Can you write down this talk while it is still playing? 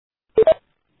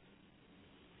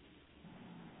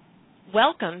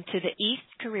Welcome to the East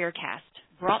Career Cast,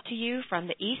 brought to you from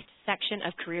the East section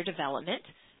of Career Development.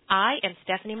 I am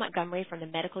Stephanie Montgomery from the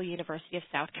Medical University of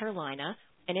South Carolina,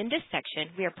 and in this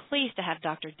section, we are pleased to have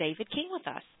Dr. David King with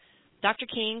us. Dr.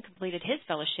 King completed his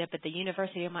fellowship at the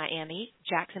University of Miami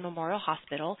Jackson Memorial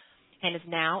Hospital and is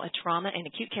now a trauma and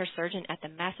acute care surgeon at the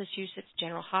Massachusetts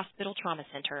General Hospital Trauma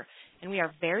Center. And we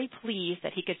are very pleased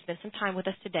that he could spend some time with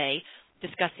us today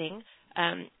discussing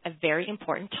a very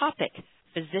important topic,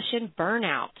 physician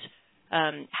burnout,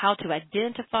 how to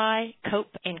identify,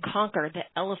 cope, and conquer the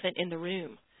elephant in the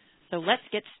room. So let's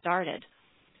get started.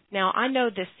 Now, I know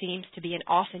this seems to be an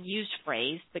often used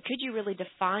phrase, but could you really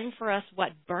define for us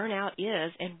what burnout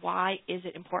is and why is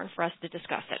it important for us to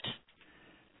discuss it?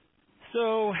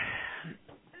 So,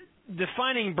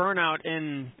 defining burnout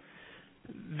in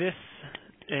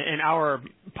our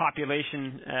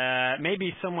population may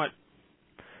be somewhat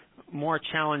more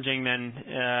challenging than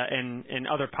in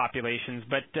other populations,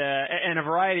 but and a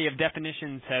variety of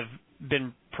definitions have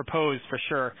been proposed for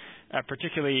sure,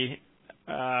 particularly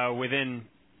within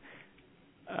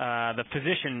the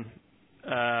physician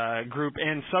group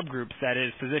and subgroups, that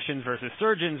is, physicians versus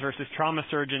surgeons versus trauma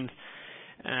surgeons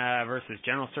versus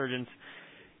general surgeons.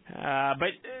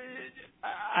 But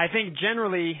I think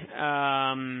generally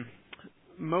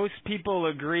most people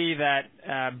agree that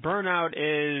burnout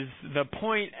is the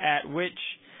point at which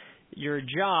your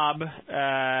job,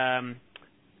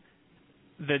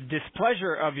 the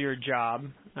displeasure of your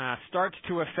job, starts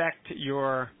to affect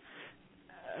your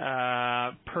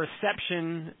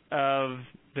perception of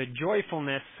the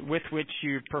joyfulness with which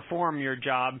you perform your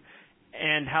job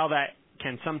and how that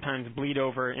can sometimes bleed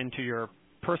over into your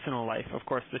personal life. Of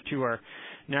course, the two are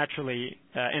naturally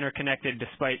interconnected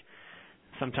despite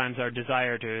sometimes our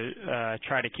desire to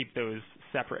try to keep those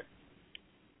separate.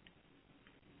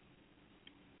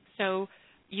 So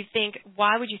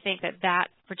why would you think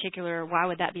why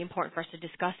would that be important for us to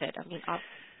discuss it? I mean,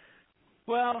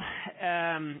 well,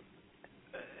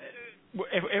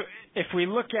 if we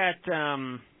look at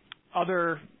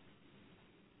other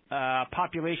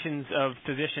populations of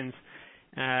physicians,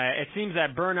 it seems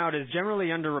that burnout is generally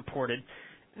underreported.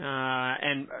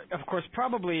 And of course,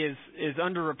 probably is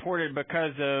underreported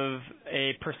because of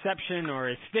a perception or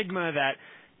a stigma that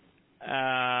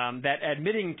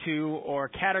admitting to or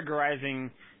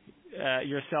categorizing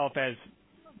yourself as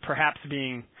perhaps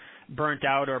being burnt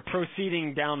out or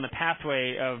proceeding down the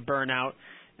pathway of burnout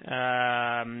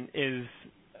is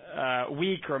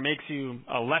weak or makes you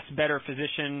a less better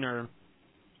physician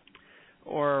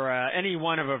or any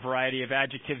one of a variety of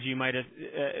adjectives you might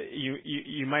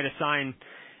assign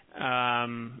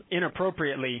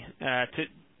inappropriately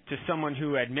to someone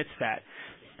who admits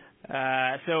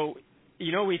that. So,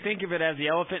 we think of it as the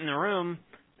elephant in the room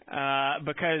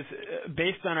because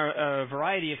based on a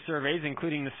variety of surveys,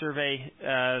 including the survey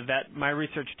that my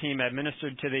research team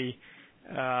administered to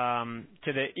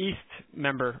the East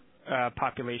member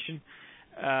population,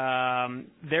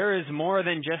 there is more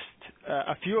than just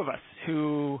a few of us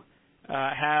who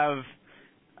have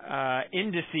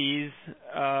indices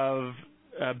of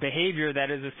behavior that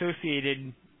is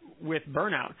associated with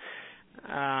burnout.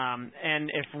 And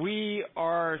if we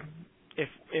are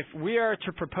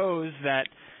to propose that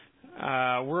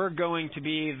we're going to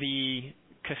be the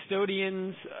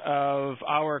custodians of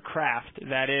our craft,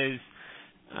 that is,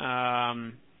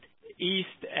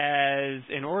 East as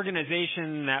an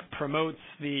organization that promotes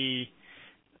the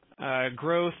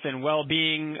growth and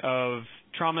well-being of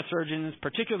trauma surgeons,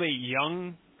 particularly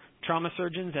young trauma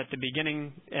surgeons at the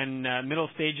beginning and middle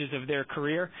stages of their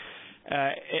career.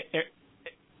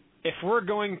 If we're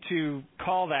going to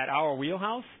call that our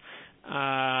wheelhouse,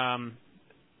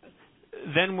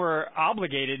 then we're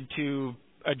obligated to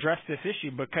address this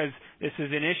issue because this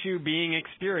is an issue being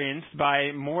experienced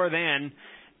by more than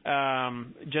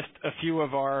just a few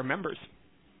of our members.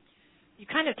 You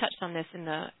kind of touched on this in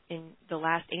the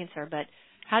last answer, but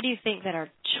how do you think that our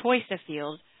choice of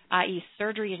field, i.e.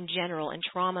 surgery in general and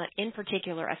trauma in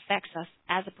particular, affects us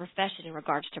as a profession in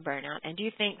regards to burnout? And do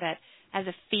you think that as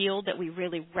a field that we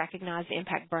really recognize the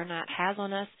impact burnout has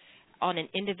on us on an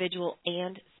individual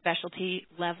and specialty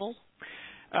level?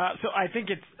 So I think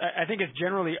it's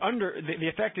generally the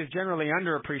effect is generally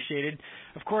underappreciated.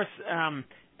 Of course,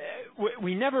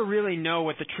 we never really know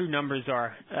what the true numbers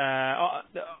are.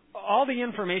 All the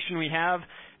information we have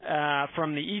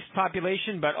from the East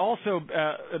population, but also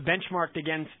benchmarked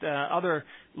against other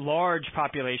large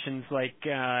populations like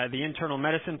the internal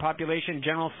medicine population,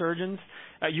 general surgeons,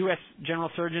 U.S. general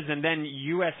surgeons, and then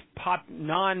U.S.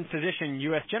 non-physician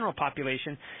U.S. general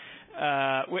population.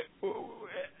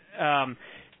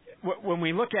 When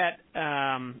we look at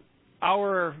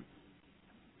our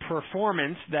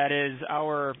performance, that is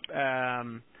our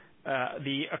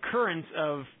the occurrence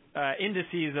of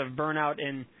indices of burnout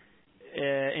in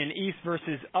East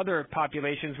versus other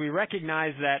populations, we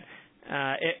recognize that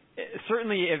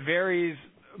certainly it varies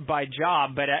by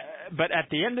job, but at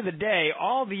the end of the day,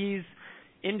 all these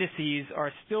indices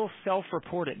are still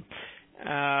self-reported,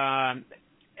 and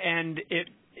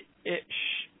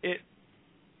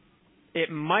it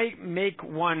might make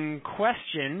one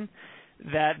question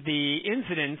that the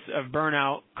incidence of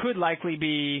burnout could likely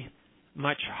be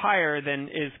much higher than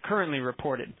is currently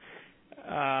reported.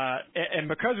 And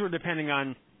because we're depending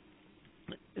on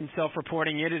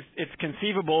self-reporting, it's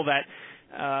conceivable that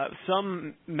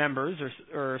some members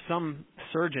or some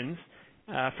surgeons,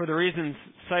 for the reasons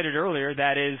cited earlier,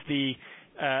 that is the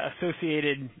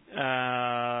associated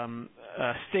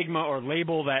stigma or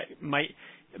label that might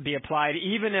be applied,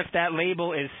 even if that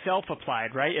label is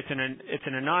self-applied, right? It's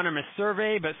an anonymous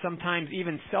survey, but sometimes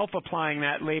even self-applying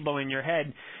that label in your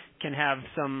head can have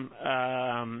some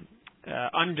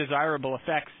undesirable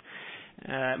effects.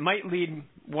 Might lead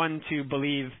one to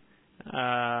believe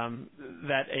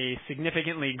that a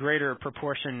significantly greater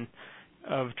proportion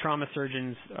of trauma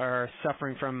surgeons are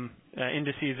suffering from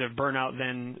indices of burnout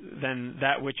than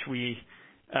that which we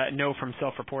know from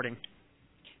self-reporting.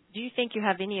 Do you think you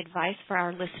have any advice for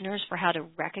our listeners for how to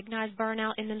recognize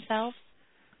burnout in themselves?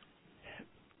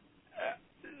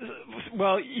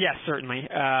 Well, yes, certainly.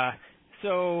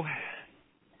 So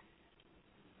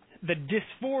the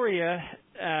dysphoria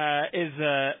is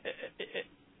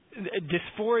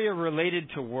dysphoria related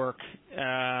to work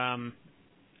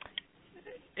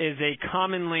is a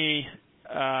commonly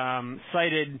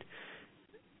cited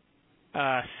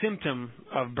symptom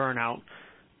of burnout.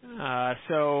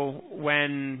 So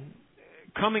when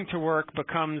coming to work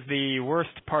becomes the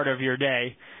worst part of your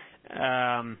day,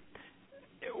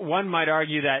 one might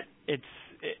argue that it's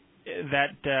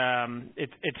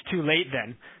too late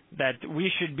then, that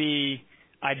we should be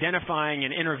identifying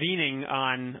and intervening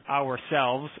on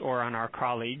ourselves or on our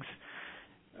colleagues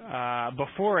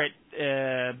before it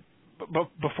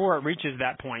reaches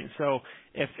that point. So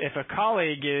if a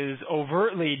colleague is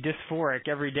overtly dysphoric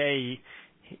every day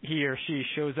he or she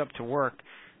shows up to work,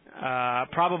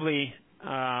 probably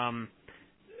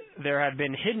there have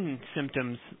been hidden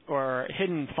symptoms or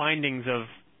hidden findings of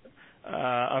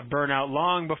burnout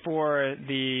long before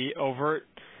the overt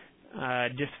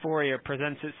dysphoria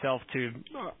presents itself to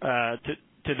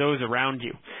those around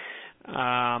you.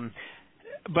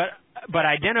 But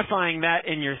identifying that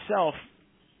in yourself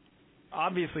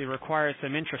obviously requires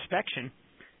some introspection,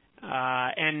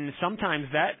 and sometimes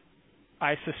that,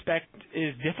 I suspect,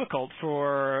 is difficult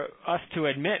for us to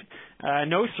admit.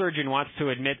 No surgeon wants to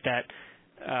admit that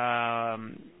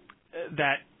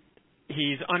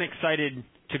he's unexcited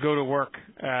to go to work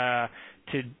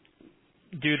to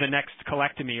do the next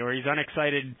colectomy, or he's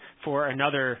unexcited for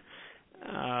another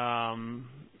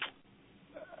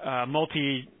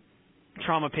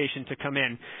multi-trauma patient to come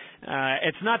in.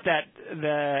 It's not that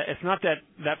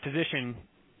physician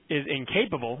is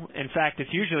incapable. In fact,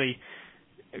 it's usually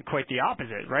quite the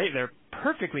opposite, right? They're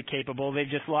perfectly capable. They've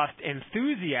just lost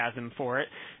enthusiasm for it,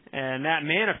 and that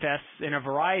manifests in a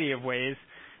variety of ways.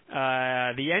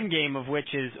 The end game of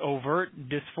which is overt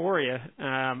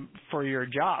dysphoria for your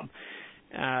job,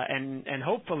 and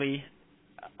hopefully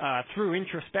through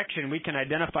introspection we can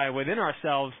identify within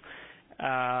ourselves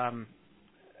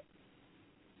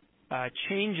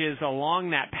changes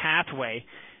along that pathway.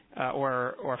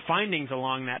 Or findings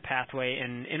along that pathway,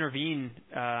 and intervene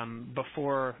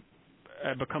before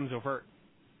it becomes overt.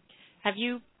 Have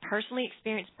you personally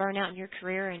experienced burnout in your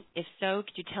career? And if so,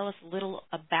 could you tell us a little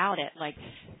about it? Like,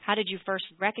 how did you first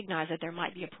recognize that there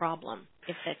might be a problem,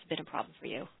 if that's been a problem for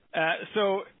you?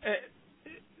 So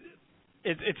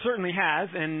it certainly has.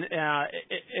 And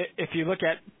if you look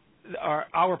at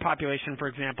our population, for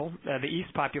example, the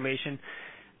East population,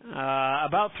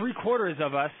 about 3/4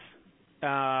 of us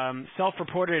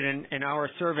self-reported in our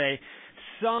survey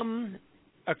some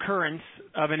occurrence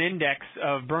of an index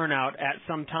of burnout at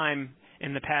some time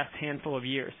in the past handful of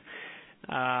years.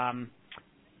 And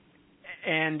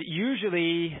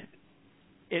usually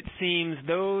it seems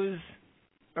those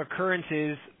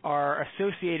occurrences are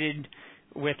associated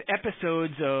with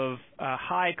episodes of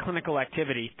high clinical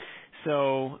activity.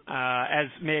 So as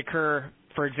may occur,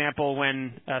 for example,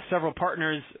 when several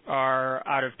partners are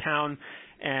out of town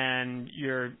and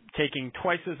you're taking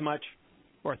twice as much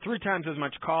or 3 times as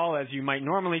much call as you might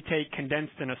normally take,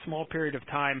 condensed in a small period of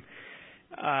time,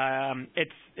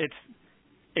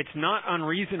 it's not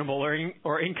unreasonable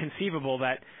or inconceivable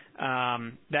that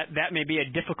may be a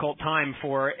difficult time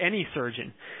for any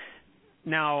surgeon.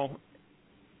 Now,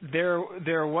 there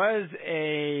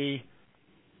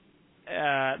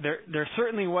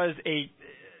certainly was a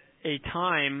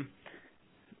time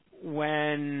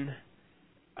when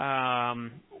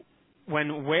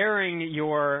wearing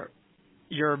your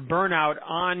burnout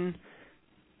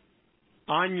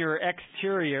on your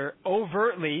exterior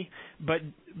overtly, but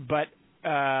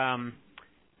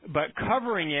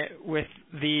covering it with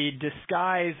the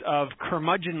disguise of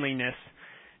curmudgeonliness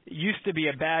used to be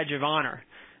a badge of honor.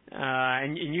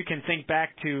 And you can think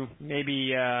back to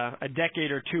maybe a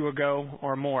decade or two ago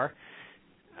or more,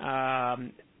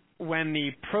 when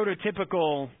the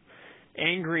prototypical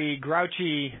angry,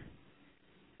 grouchy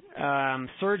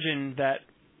surgeon that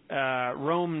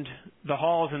roamed the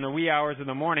halls in the wee hours of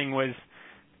the morning was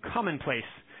commonplace.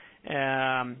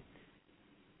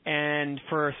 And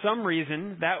for some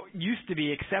reason, that used to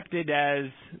be accepted as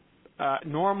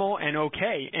normal and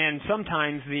okay. And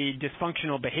sometimes the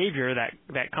dysfunctional behavior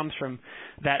that comes from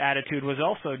that attitude was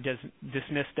also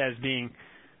dismissed as being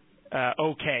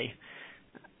okay.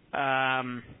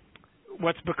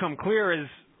 What's become clear is,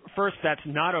 first, that's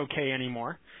not okay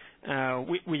anymore.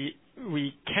 We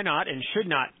cannot and should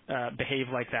not behave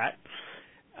like that.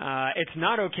 It's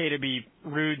not okay to be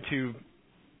rude to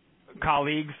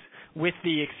colleagues with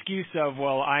the excuse of,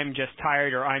 well, I'm just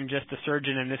tired, or I'm just a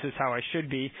surgeon and this is how I should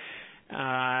be.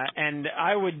 And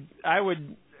I would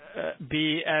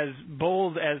be as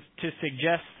bold as to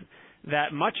suggest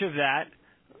that much of that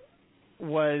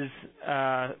was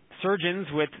surgeons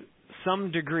with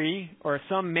some degree or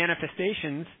some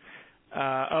manifestations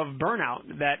of burnout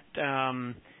that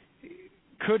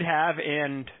could have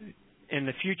and in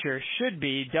the future should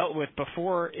be dealt with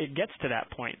before it gets to that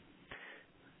point.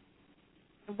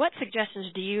 What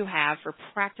suggestions do you have for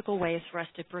practical ways for us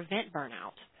to prevent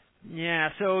burnout? Yeah,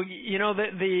 so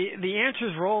the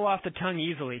answers roll off the tongue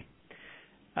easily.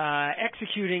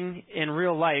 Executing in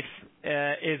real life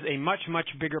is a much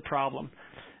bigger problem.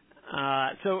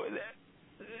 So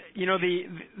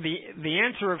the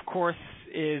answer, of course,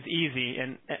 is easy,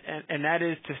 and that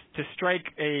is to strike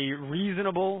a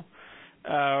reasonable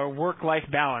work-life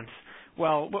balance.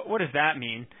 Well, what does that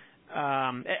mean?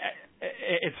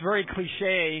 It's very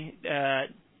cliche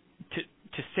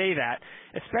to say that,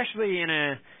 especially in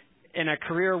a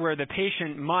career where the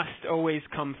patient must always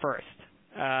come first.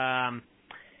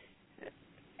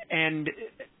 And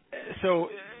so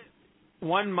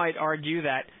one might argue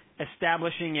that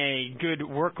establishing a good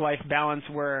work-life balance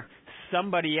where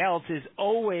somebody else is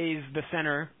always the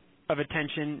center of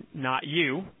attention, not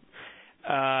you,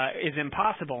 is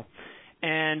impossible.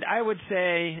 And I would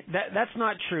say that that's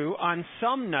not true. On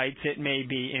some nights it may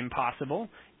be impossible.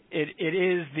 It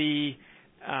is the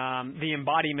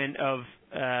embodiment of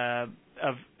a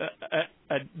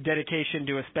dedication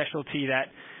to a specialty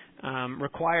that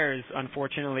requires,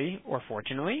 unfortunately or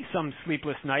fortunately, some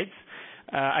sleepless nights.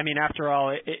 After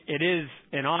all, it is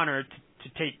an honor to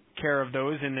take care of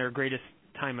those in their greatest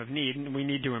time of need, and we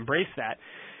need to embrace that.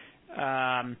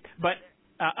 But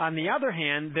on the other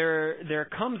hand, there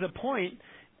comes a point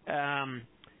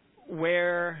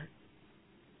where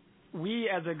we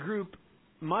as a group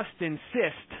must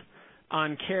insist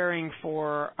on caring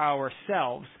for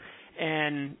ourselves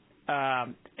and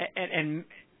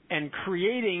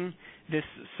creating this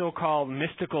so-called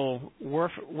mystical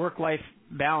work-life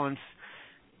balance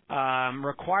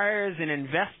requires an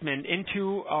investment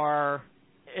into our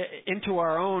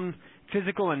own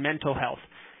physical and mental health.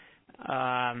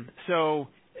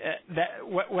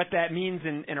 What that means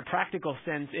in a practical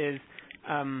sense is,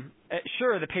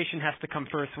 sure, the patient has to come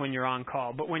first when you're on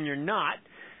call, but when you're not,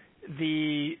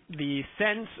 the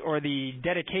sense or the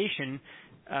dedication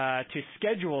to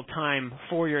schedule time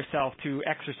for yourself to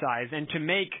exercise and to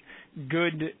make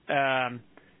good,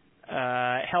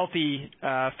 healthy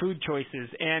food choices,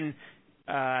 and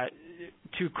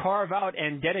to carve out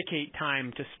and dedicate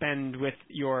time to spend with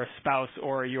your spouse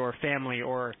or your family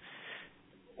or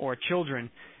children.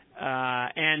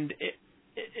 And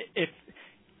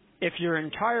if your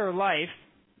entire life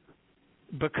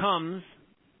becomes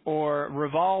or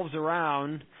revolves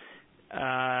around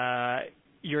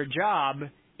your job,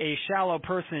 a shallow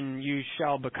person you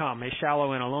shall become, a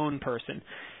shallow and alone person.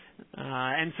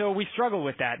 And so we struggle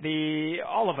with that.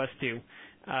 All of us do,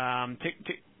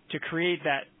 to create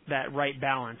that right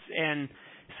balance. And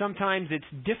sometimes it's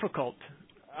difficult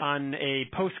on a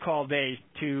post-call day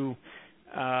to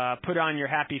put on your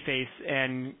happy face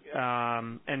and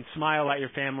smile at your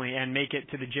family and make it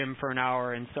to the gym for an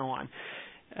hour and so on.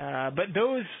 But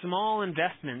those small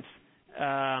investments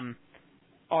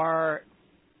are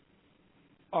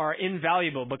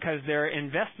invaluable because they're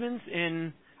investments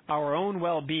in our own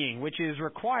well-being, which is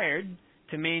required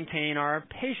to maintain our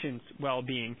patients'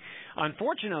 well-being.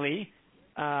 Unfortunately,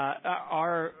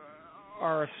 our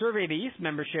Survey the East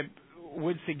membership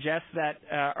would suggest that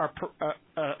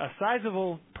a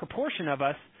sizable proportion of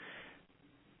us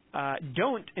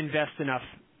don't invest enough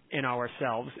in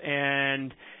ourselves,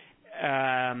 and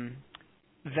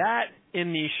that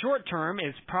in the short term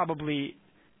is probably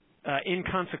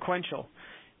inconsequential,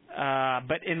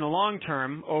 but in the long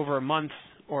term, over months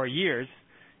or years,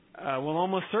 will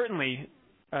almost certainly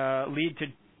lead to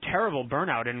terrible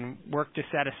burnout and work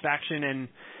dissatisfaction and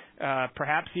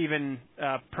perhaps even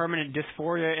permanent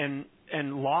dysphoria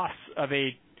and loss of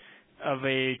a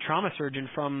trauma surgeon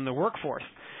from the workforce.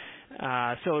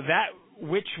 So that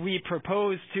which we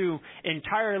propose to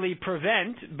entirely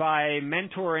prevent by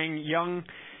mentoring young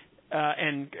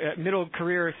and middle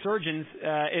career surgeons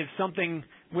is something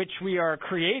which we are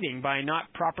creating by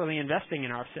not properly investing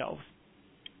in ourselves.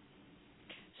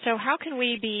 So how can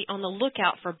we be on the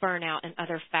lookout for burnout in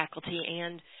other faculty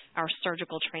and our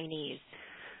surgical trainees?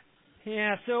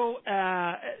 Yeah, so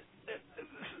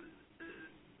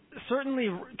certainly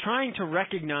trying to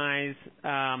recognize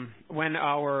when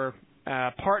our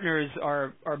partners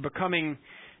are becoming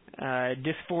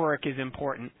dysphoric is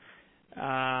important.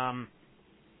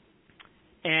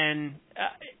 And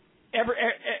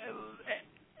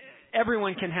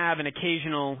everyone can have an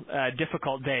occasional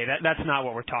difficult day. That's not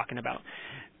what we're talking about.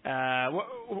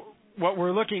 What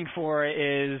we're looking for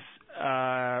is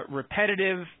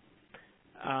repetitive,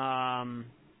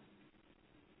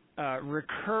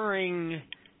 recurring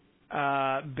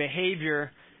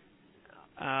behavior,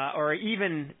 or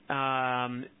even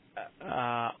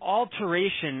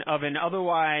alteration of an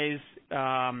otherwise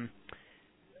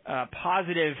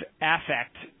positive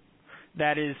affect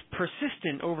that is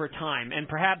persistent over time and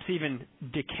perhaps even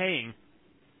decaying.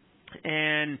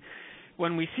 And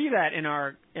when we see that in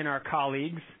our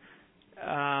colleagues,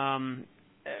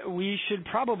 we should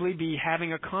probably be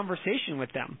having a conversation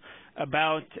with them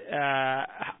about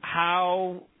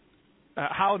how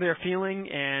they're feeling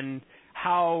and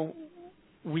how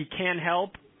we can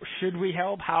help. Should we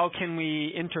help? How can we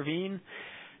intervene?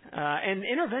 And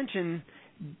intervention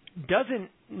doesn't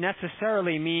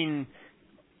necessarily mean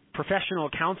professional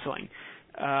counseling.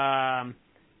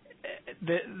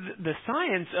 The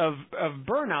science of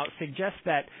burnout suggests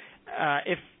that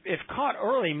if caught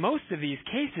early, most of these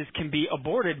cases can be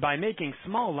aborted by making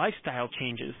small lifestyle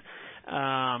changes.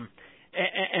 And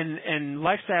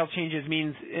lifestyle changes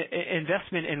means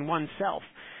investment in oneself.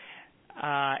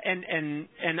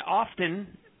 And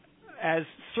often, as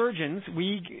surgeons,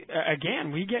 we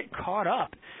get caught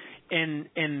up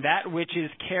in that which is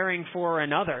caring for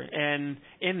another, and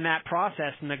in that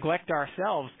process neglect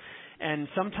ourselves. And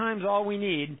sometimes all we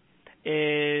need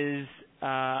is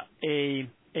a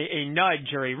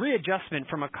nudge or a readjustment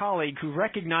from a colleague who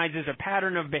recognizes a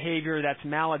pattern of behavior that's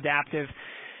maladaptive,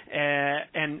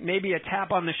 and maybe a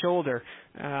tap on the shoulder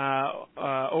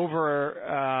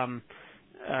over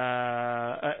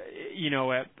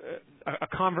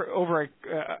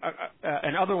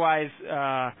an otherwise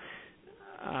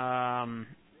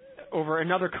over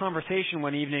another conversation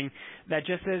one evening that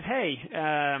just says, "Hey,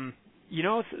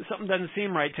 something doesn't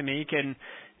seem right to me.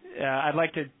 I'd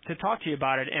like to talk to you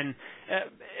about it." And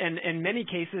in many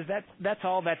cases, that's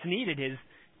all that's needed is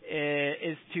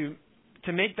to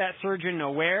make that surgeon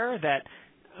aware that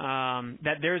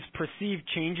there's perceived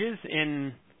changes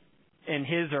in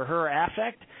his or her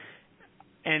affect,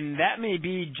 and that may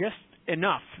be just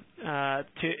enough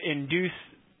to induce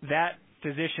that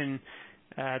physician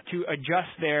to adjust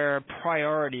their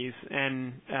priorities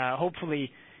and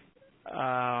hopefully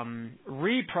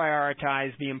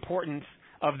reprioritize the importance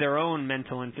of their own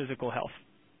mental and physical health.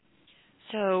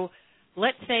 So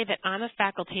let's say that I'm a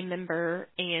faculty member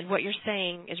and what you're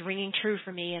saying is ringing true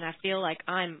for me, and I feel like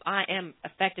I am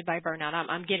affected by burnout.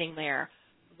 I'm getting there.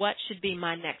 What should be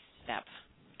my next step?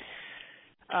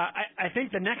 I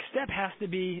think the next step has to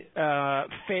be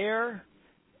fair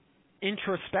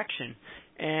introspection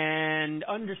and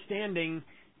understanding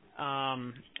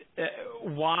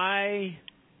why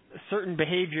certain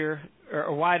behavior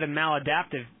or why the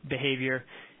maladaptive behavior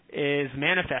is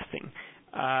manifesting.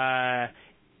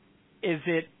 Is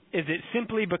it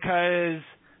simply because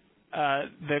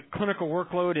the clinical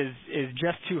workload is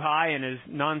just too high and is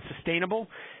non-sustainable?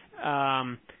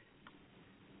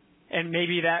 And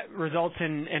maybe that results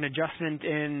in an adjustment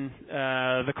in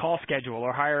the call schedule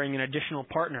or hiring an additional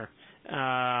partner.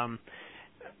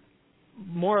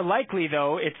 More likely,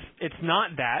 though, it's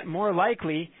not that. More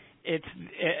likely, it's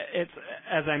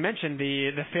as I mentioned,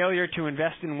 the failure to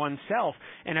invest in oneself.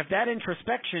 And if that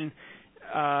introspection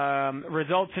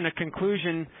results in a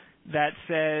conclusion that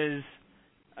says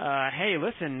hey,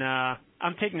 listen,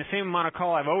 I'm taking the same amount of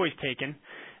call I've always taken,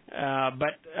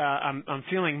 but I'm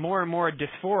feeling more and more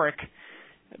dysphoric.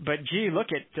 But gee, look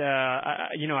at,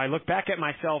 I look back at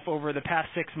myself over the past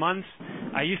 6 months.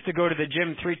 I used to go to the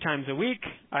gym 3 times a week.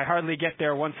 I hardly get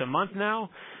there once a month now.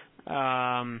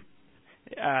 I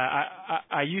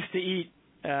used to eat,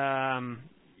 6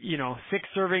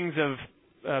 servings of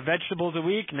vegetables a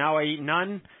week. Now I eat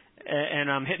none,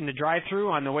 and I'm hitting the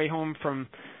drive-through on the way home from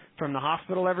the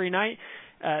hospital every night.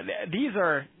 These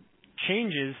are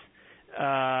changes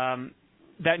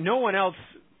that no one else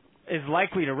is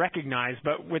likely to recognize,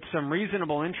 but with some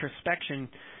reasonable introspection,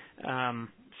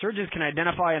 surgeons can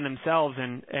identify in themselves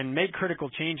and make critical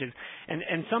changes.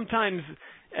 And sometimes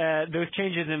those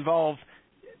changes involve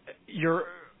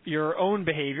your own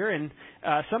behavior, and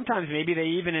sometimes maybe they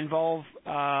even involve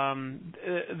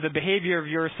the behavior of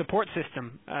your support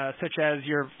system, such as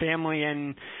your family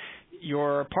and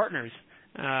your partners.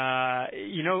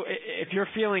 If you're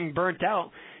feeling burnt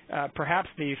out, perhaps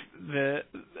the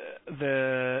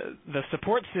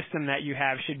support system that you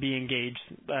have should be engaged.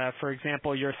 For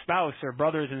example, your spouse or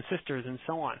brothers and sisters and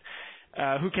so on,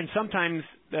 who can sometimes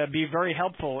be very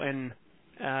helpful in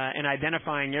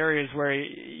identifying areas where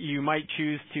you might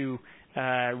choose to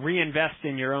reinvest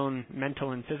in your own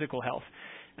mental and physical health.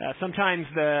 Sometimes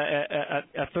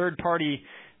a third-party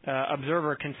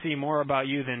observer can see more about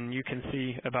you than you can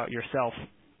see about yourself.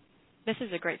 This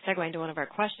is a great segue into one of our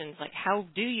questions, like how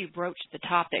do you broach the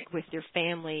topic with your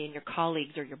family and your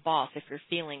colleagues or your boss if you're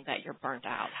feeling that you're burnt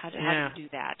out? How do you do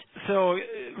that? So,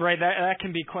 right, that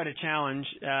can be quite a challenge,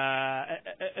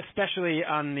 especially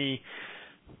on the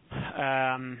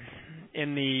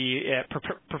in the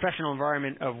professional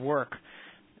environment of work.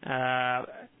 Again,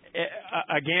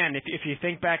 if you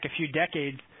think back a few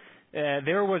decades,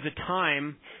 there was a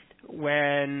time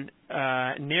when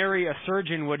nary a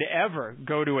surgeon would ever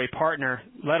go to a partner,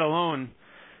 let alone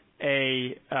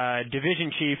a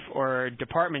division chief or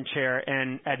department chair,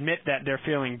 and admit that they're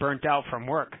feeling burnt out from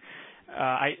work.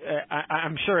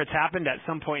 I'm sure it's happened at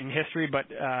some point in history, but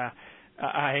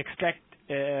I expect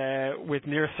with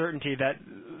near certainty that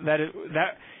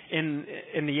in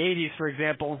the 80s, for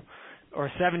example, or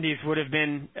 70s would have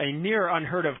been a near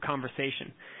unheard of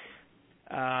conversation.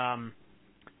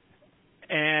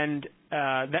 And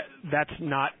that's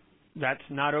not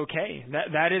okay.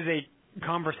 That is a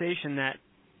conversation that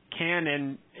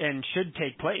can and should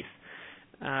take place,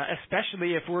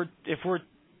 especially if we're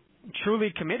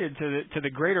truly committed to the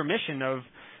greater mission of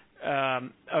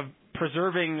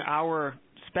preserving our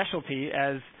specialty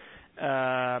as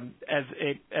a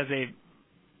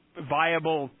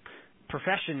viable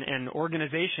profession and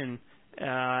organization,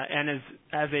 and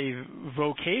as a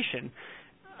vocation.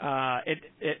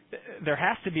 There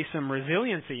has to be some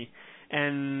resiliency,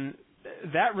 and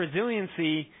that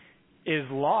resiliency is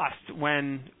lost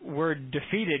when we're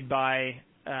defeated by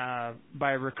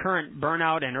recurrent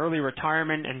burnout and early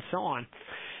retirement and so on.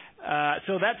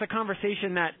 So that's a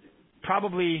conversation that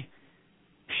probably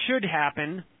should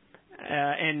happen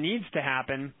and needs to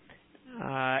happen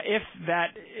if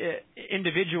that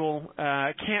individual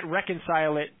can't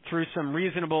reconcile it through some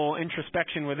reasonable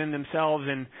introspection within themselves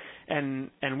and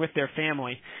with their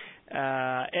family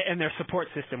and their support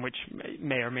system, which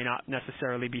may or may not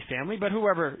necessarily be family, but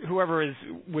whoever is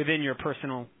within your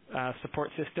personal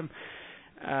support system.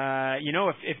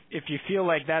 If you feel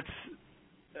like that's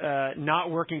not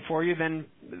working for you, then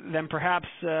perhaps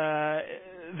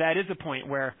that is a point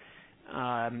where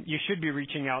you should be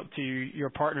reaching out to your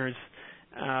partners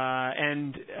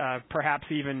and perhaps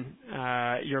even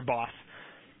your boss.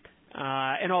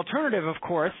 An alternative, of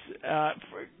course,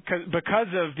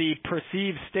 because of the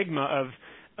perceived stigma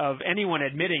of anyone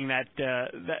admitting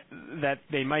that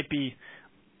they might be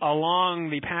along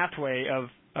the pathway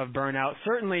of burnout,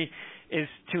 certainly is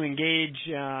to engage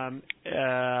in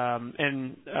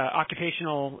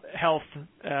occupational health,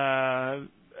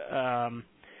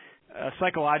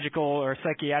 psychological or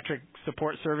psychiatric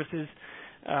support services.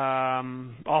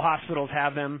 All hospitals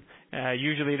have them.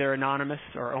 Usually they're anonymous,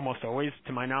 or almost always,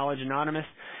 to my knowledge, anonymous.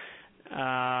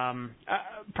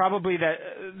 Probably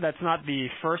that's not the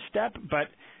first step, but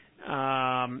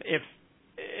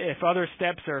if other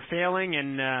steps are failing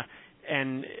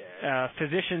and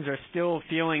physicians are still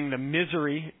feeling the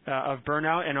misery of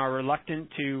burnout and are reluctant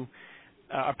to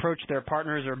approach their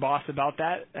partners or boss about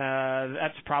that,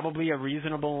 that's probably a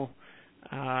reasonable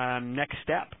next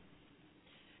step.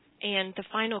 And the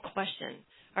final question,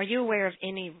 are you aware of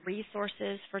any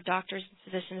resources for doctors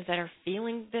and physicians that are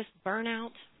feeling this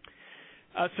burnout?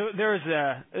 So there's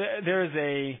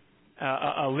a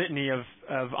a litany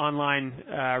of online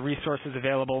resources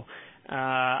available.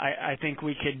 I think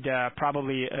we could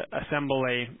probably assemble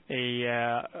a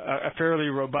fairly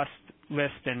robust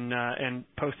list and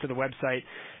post to the website.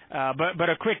 But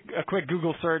a quick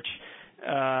Google search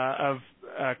of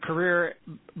career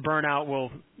burnout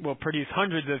will produce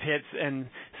hundreds of hits, and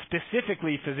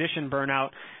specifically physician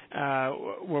burnout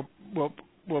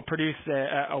will produce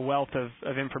a wealth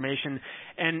of information.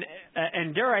 And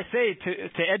dare I say,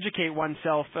 to educate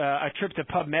oneself, a trip to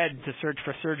PubMed to search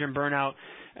for surgeon burnout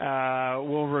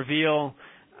will reveal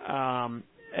a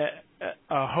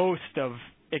host of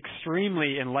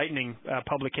extremely enlightening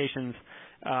publications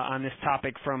on this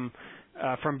topic from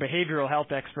behavioral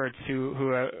health experts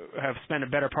who have spent a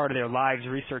better part of their lives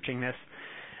researching this.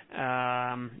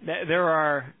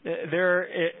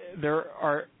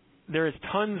 There is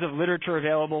tons of literature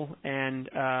available and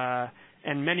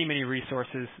many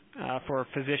resources for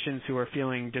physicians who are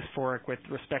feeling dysphoric with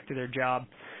respect to their job.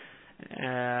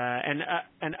 And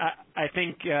I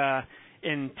think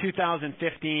in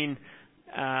 2015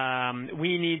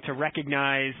 we need to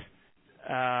recognize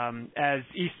as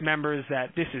East members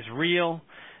that this is real,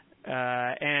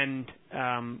 and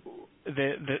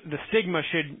the stigma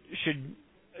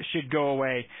should go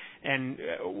away, and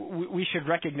we should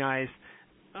recognize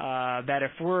that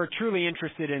if we're truly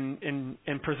interested in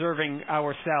preserving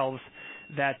ourselves,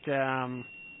 that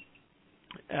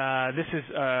this is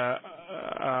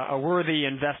a worthy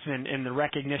investment in the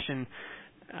recognition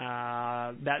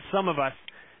that some of us,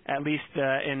 at least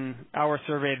in our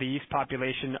survey of the East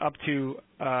population, up to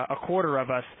a quarter of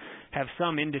us have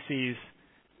some indices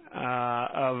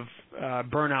of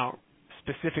burnout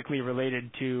specifically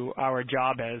related to our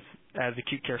job as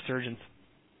acute care surgeons.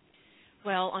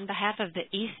 Well, on behalf of the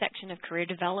East section of Career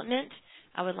Development,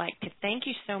 I would like to thank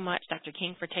you so much, Dr.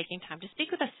 King, for taking time to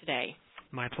speak with us today.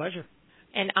 My pleasure.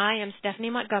 And I am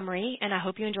Stephanie Montgomery, and I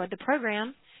hope you enjoyed the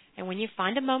program. And when you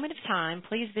find a moment of time,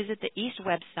 please visit the East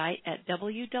website at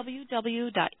www.east.org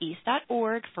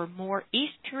for more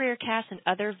East CareerCast and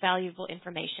other valuable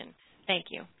information.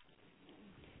 Thank you.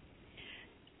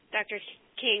 Dr.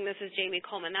 King, this is Jamie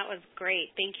Coleman. That was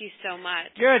great. Thank you so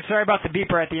much. Good. Sorry about the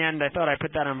beeper at the end. I thought I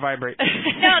put that on vibrate.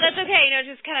 No, that's okay.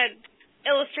 Just kind of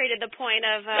illustrated the point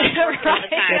of right. all the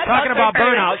time. You're talking about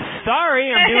burnout.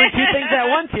 Sorry, I'm doing two things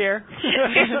at once here.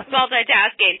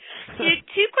 Multitasking.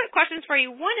 Two quick questions for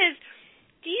you. One is,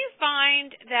 do you find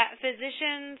that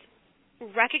physicians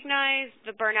recognize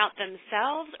the burnout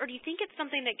themselves, or do you think it's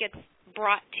something that gets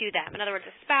brought to them? In other words,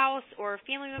 a spouse or a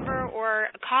family member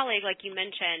or a colleague, like you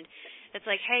mentioned, that's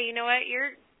like, hey, you know what,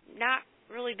 you're not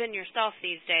really been yourself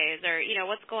these days, or,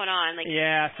 what's going on? Like,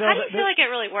 yeah. So how do you feel like it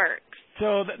really works?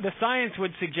 So the science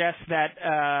would suggest that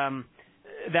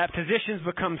that physicians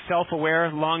become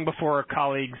self-aware long before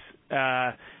colleagues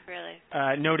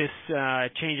notice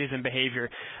changes in behavior.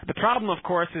 The problem, of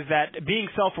course, is that being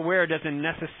self-aware doesn't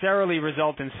necessarily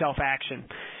result in self-action.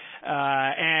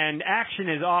 And action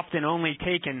is often only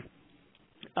taken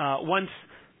once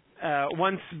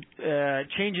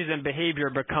changes in behavior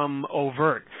become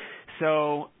overt.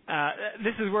 So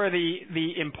this is where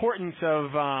the importance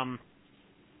of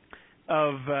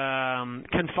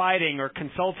confiding or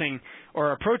consulting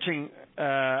or approaching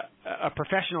a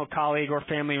professional colleague or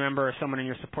family member or someone in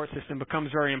your support system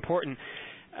becomes very important,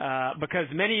 because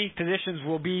many physicians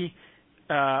will be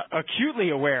acutely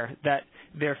aware that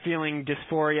they're feeling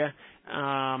dysphoria,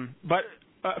 but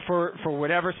for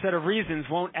whatever set of reasons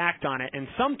won't act on it. And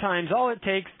sometimes all it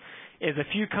takes is a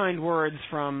few kind words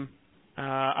from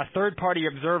a third-party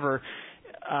observer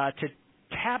to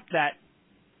tap that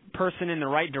person in the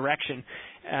right direction.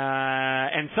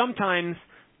 And sometimes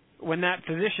when that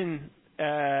physician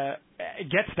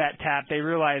gets that tap, they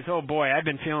realize, oh boy, I've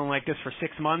been feeling like this for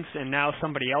 6 months and now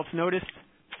somebody else noticed.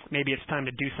 Maybe it's time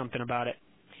to do something about it.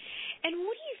 And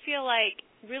what do you feel like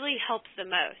really helps the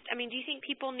most? I mean, do you think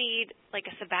people need like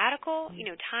a sabbatical,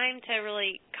 time to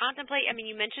really contemplate? I mean,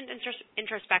 you mentioned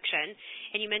introspection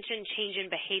and you mentioned change in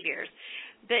behaviors,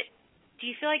 but do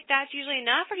you feel like that's usually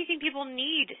enough, or do you think people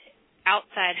need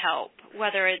outside help,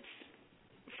 whether it's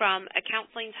from a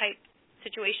counseling type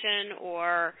situation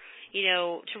or,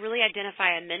 to really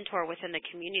identify a mentor within the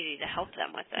community to help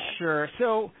them with this? Sure.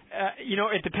 So,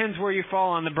 it depends where you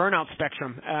fall on the burnout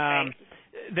spectrum. Right.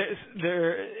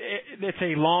 It's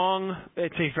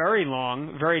a very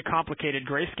long, very complicated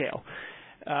grayscale.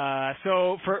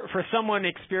 So for someone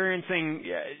experiencing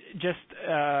just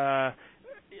a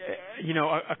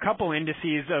couple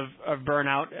indices of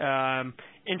burnout,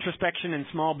 introspection and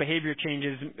small behavior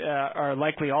changes are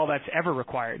likely all that's ever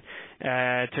required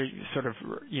to sort of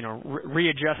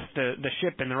readjust the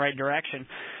ship in the right direction.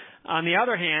 On the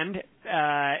other hand,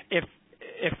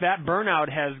 if that burnout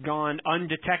has gone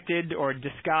undetected or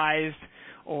disguised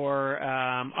or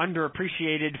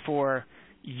underappreciated for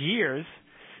years,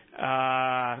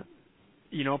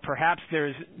 perhaps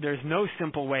there's no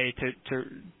simple way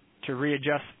to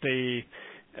readjust the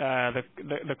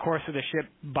course of the ship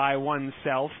by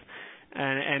oneself,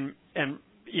 and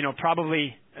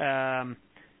probably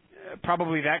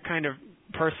that kind of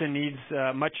person needs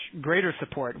much greater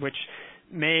support, which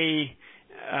may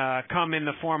come in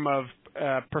the form of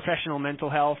professional mental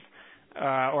health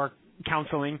or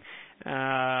counseling,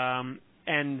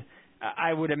 and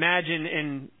I would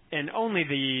imagine in only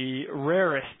the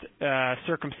rarest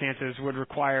circumstances would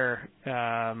require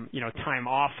time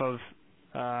off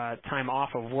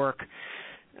of work.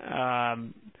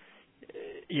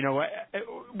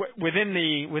 Within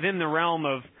the realm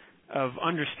of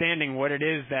understanding what it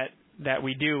is that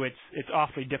we do, it's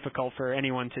awfully difficult for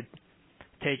anyone to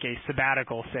take a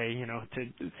sabbatical, say,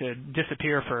 to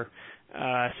disappear for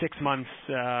 6 months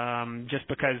just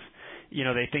because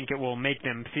they think it will make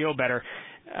them feel better.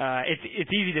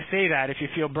 It's easy to say that if you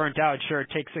feel burnt out. Sure,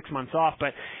 take 6 months off,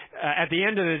 but at the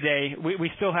end of the day, we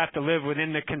still have to live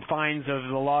within the confines of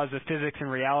the laws of physics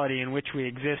and reality in which we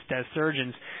exist as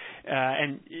surgeons,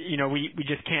 and we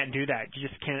just can't do that. You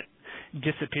just can't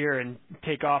disappear and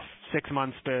take off 6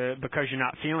 months because you're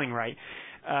not feeling right.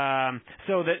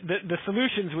 So the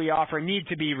solutions we offer need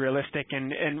to be realistic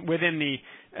and within the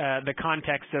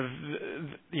context of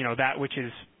that which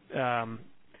is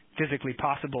physically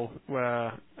possible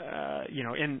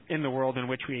in the world in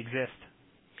which we exist.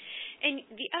 And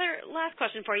the other last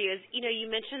question for you is, you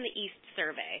mentioned the EAST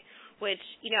survey, which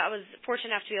I was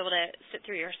fortunate enough to be able to sit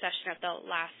through your session at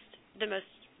the most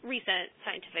recent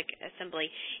scientific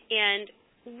assembly. And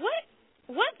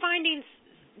what findings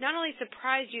not only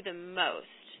surprised you the most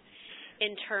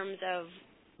in terms of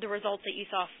the results that you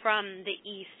saw from the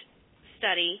EAST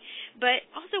study, but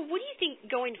also what do you think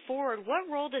going forward, what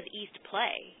role does EAST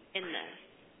play in this?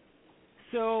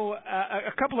 So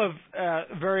a couple of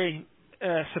very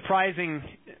surprising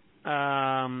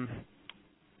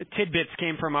tidbits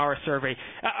came from our survey.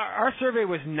 Our survey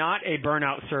was not a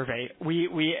burnout survey.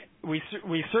 We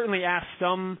certainly asked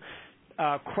some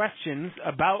questions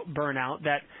about burnout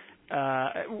that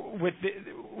with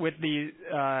the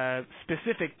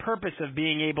specific purpose of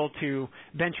being able to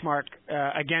benchmark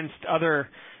against other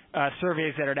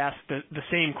surveys that had asked the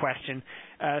same question.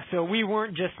 So we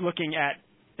weren't just looking at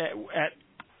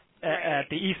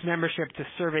the EAST membership to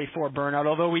survey for burnout,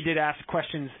 although we did ask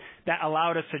questions that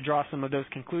allowed us to draw some of those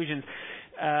conclusions.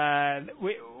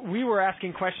 We were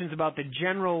asking questions about the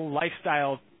general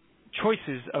lifestyle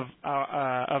choices of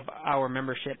our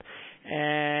membership,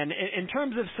 and in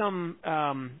terms of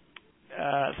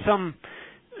some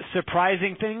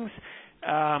surprising things,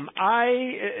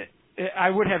 I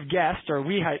would have guessed, or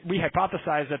we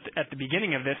hypothesized at the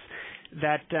beginning of this,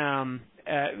 that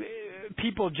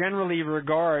people generally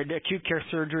regard acute care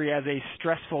surgery as a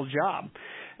stressful job,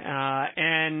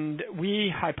 and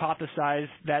we hypothesized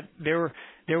that there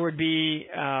would be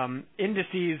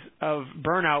indices of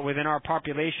burnout within our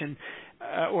population,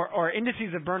 or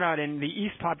indices of burnout in the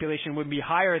EAST population would be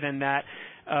higher than that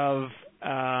of,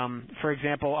 for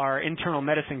example, our internal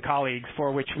medicine colleagues,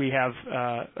 for which we have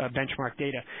benchmark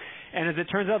data. And as it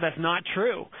turns out, that's not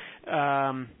true.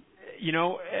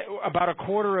 About a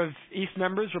quarter of EAST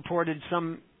members reported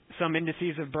some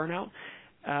indices of burnout,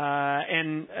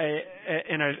 and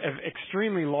in an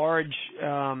extremely large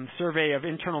survey of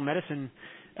internal medicine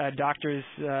doctors,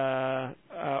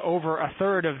 over a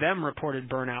third of them reported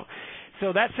burnout.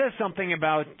 So that says something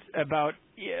about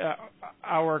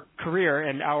our career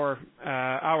and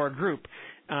our group.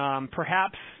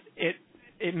 Perhaps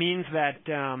it means that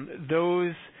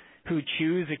those who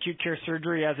choose acute care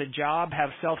surgery as a job have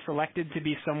self-selected to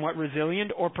be somewhat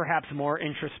resilient, or perhaps more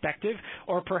introspective,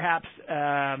 or perhaps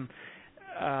have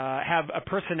a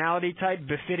personality type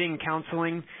befitting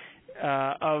counseling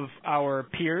of our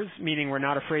peers, meaning we're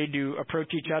not afraid to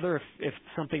approach each other if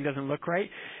something doesn't look right.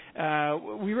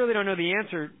 We really don't know the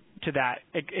answer to that,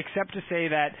 except to say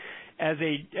that as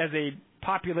a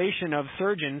population of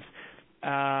surgeons,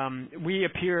 we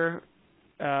appear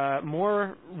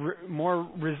more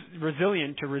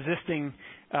resilient to resisting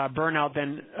burnout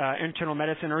than internal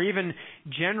medicine, or even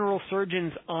general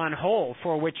surgeons on whole,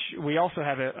 for which we also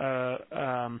have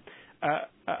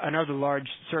another large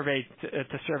survey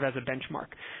to serve as a benchmark.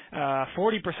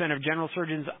 40% of general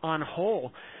surgeons on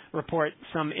whole report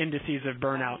some indices of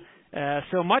burnout,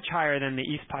 so much higher than the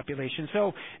EAST population.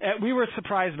 So we were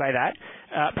surprised by that,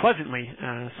 pleasantly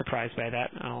surprised by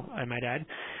that, I might add.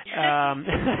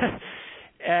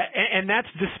 and that's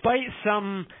despite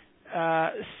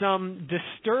some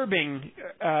disturbing,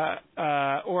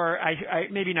 or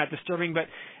maybe not disturbing, but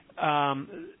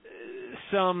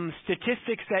some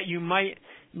statistics that you might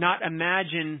not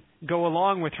imagine go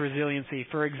along with resiliency.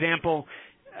 For example,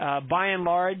 by and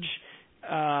large,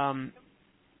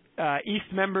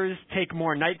 East members take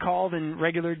more night call than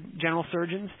regular general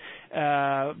surgeons.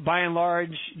 By and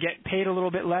large, get paid a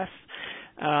little bit less,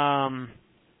 and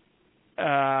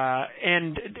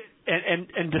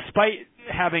despite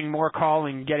having more call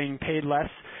and getting paid less,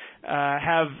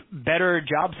 have better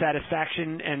job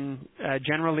satisfaction and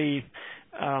generally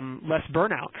less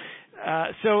burnout.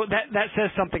 So that says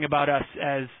something about us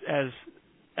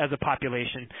as a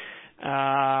population,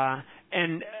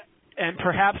 and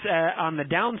perhaps on the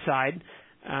downside,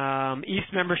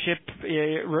 East membership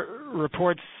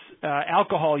reports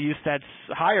alcohol use that's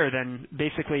higher than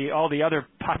basically all the other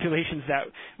populations that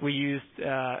we used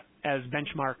as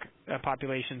benchmark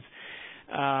populations.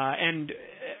 And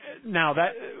now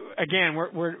that, again,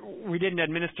 we didn't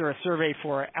administer a survey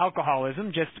for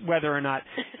alcoholism, just whether or not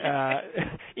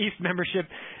East membership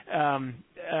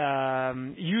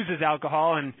uses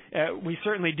alcohol, and we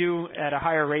certainly do at a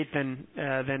higher rate than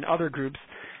other groups.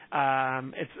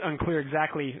 It's unclear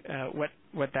exactly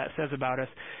what that says about us.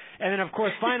 And then, of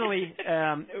course, finally,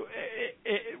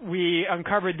 we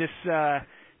uncovered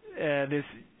this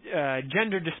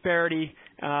gender disparity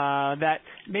that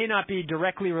may not be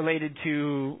directly related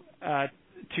to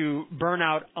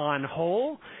burnout on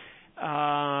whole,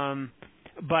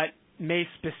 but may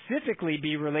specifically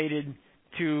be related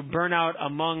to burnout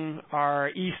among our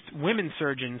East women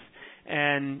surgeons,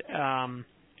 and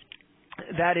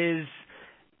that is,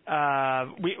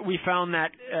 we found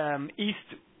that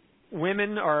East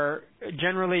women are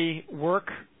generally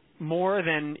work more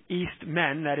than East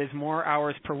men, that is more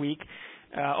hours per week.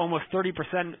 Almost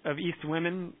 30% of East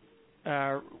women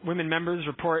members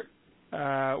report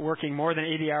working more than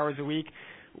 80 hours a week,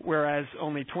 whereas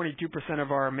only 22%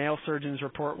 of our male surgeons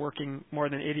report working more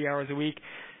than 80 hours a week.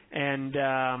 And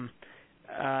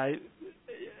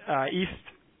East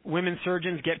women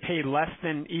surgeons get paid less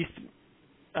than East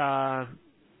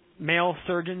male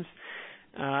surgeons.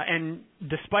 And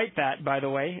despite that, by the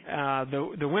way,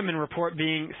 the women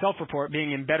self-report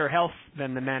being in better health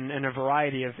than the men in a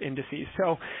variety of indices.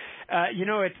 So,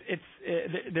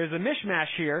 there's a mishmash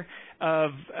here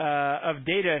of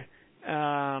data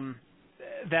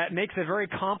that makes a very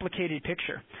complicated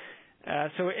picture.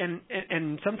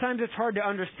 And sometimes it's hard to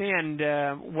understand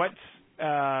what's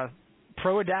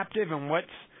pro-adaptive and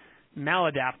what's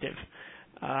maladaptive.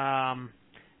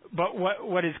 But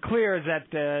what is clear is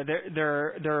that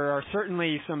there are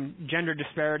certainly some gender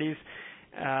disparities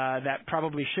that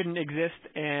probably shouldn't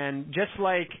exist, and just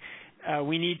like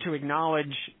we need to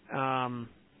acknowledge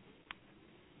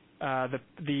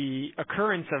the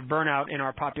occurrence of burnout in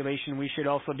our population, we should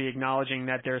also be acknowledging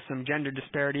that there are some gender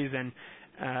disparities,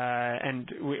 and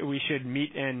we should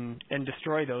meet and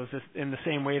destroy those in the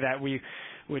same way that we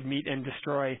would meet and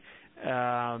destroy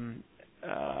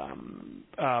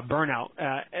burnout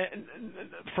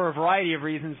for a variety of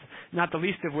reasons, not the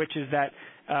least of which is that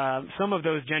some of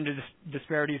those gender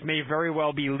disparities may very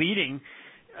well be leading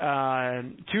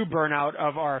to burnout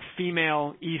of our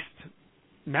female East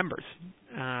members.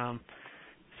 And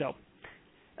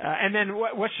then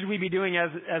what should we be doing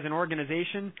as an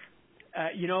organization?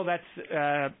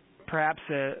 That's perhaps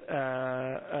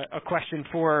a question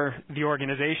for the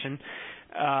organization,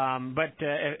 but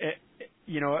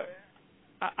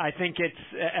I think it's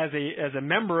as a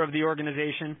member of the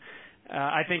organization,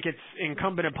 I think it's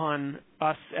incumbent upon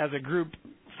us as a group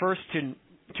first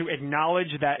to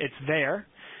acknowledge that it's there,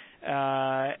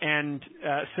 and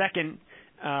second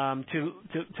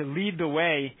to lead the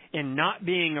way in not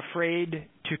being afraid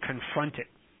to confront it.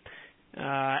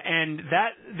 And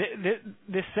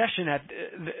this session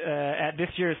at this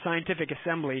year's Scientific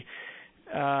Assembly,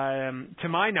 to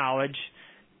my knowledge,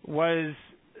 was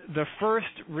the first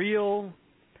real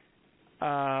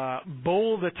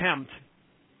bold attempt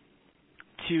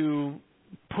to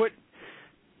put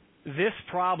this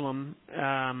problem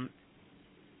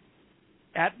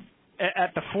at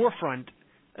the forefront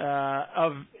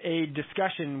of a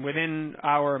discussion within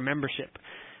our membership,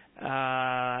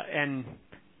 and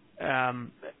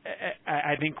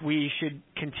I think we should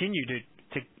continue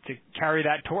to carry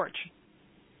that torch.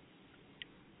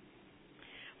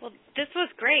 Well, this was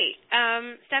great.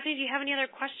 Stephanie, do you have any other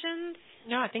questions?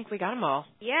 No, I think we got them all.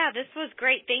 Yeah, this was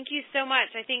great. Thank you so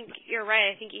much. I think you're right.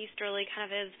 I think East really kind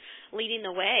of is leading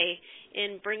the way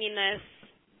in bringing this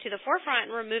to the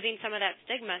forefront and removing some of that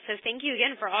stigma. So thank you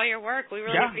again for all your work. We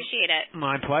really appreciate it.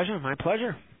 My pleasure. My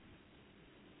pleasure.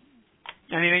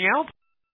 Anything else?